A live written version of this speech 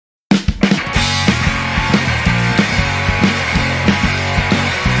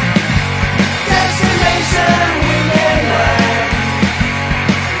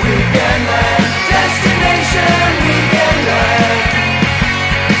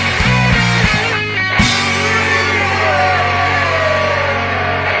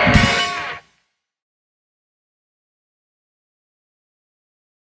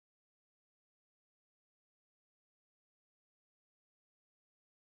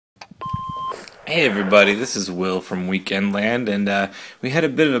Hey everybody, this is Will from Weekend Land, and we had a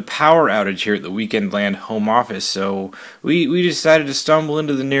bit of a power outage here at the Weekend Land home office, so we decided to stumble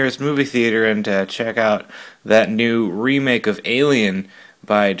into the nearest movie theater and check out that new remake of Alien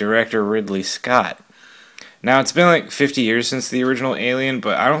by director Ridley Scott. Now, it's been like 50 years since the original Alien,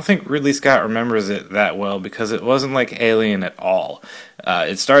 but I don't think Ridley Scott remembers it that well because it wasn't like Alien at all.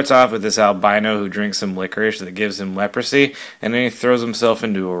 It starts off with this albino who drinks some licorice that gives him leprosy, and then he throws himself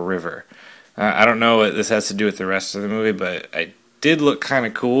into a river. I don't know what this has to do with the rest of the movie, but it did look kind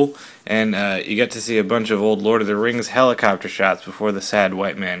of cool, and you get to see a bunch of old Lord of the Rings helicopter shots before the sad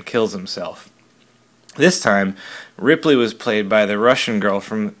white man kills himself. This time, Ripley was played by the Russian girl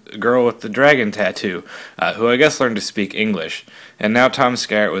from Girl with the Dragon Tattoo, who I guess learned to speak English, and now Tom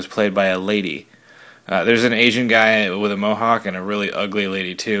Skerritt was played by a lady. There's an Asian guy with a mohawk and a really ugly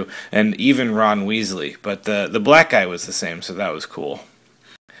lady too, and even Ron Weasley, but the black guy was the same, so that was cool.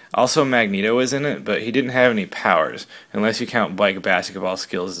 Also, Magneto was in it, but he didn't have any powers, unless you count basketball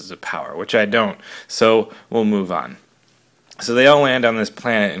skills as a power, which I don't, so we'll move on. So they all land on this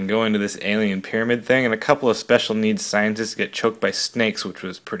planet and go into this alien pyramid thing, and a couple of special needs scientists get choked by snakes, which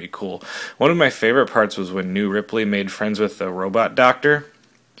was pretty cool. One of my favorite parts was when New Ripley made friends with the robot doctor.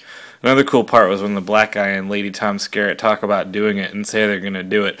 Another cool part was when the black guy and Lady Tom Skerritt talk about doing it and say they're going to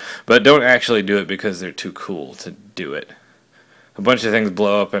do it, but don't actually do it because they're too cool to do it. A bunch of things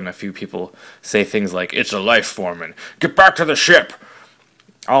blow up and a few people say things like, "It's a life form," and "Get back to the ship!"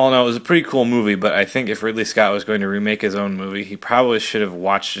 All in all, it was a pretty cool movie, but I think if Ridley Scott was going to remake his own movie, he probably should have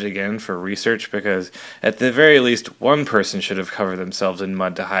watched it again for research, because at the very least, one person should have covered themselves in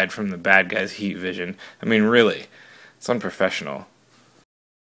mud to hide from the bad guy's heat vision. I mean, really, it's unprofessional.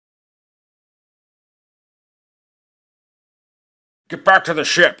 Get back to the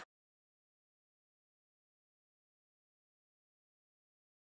ship!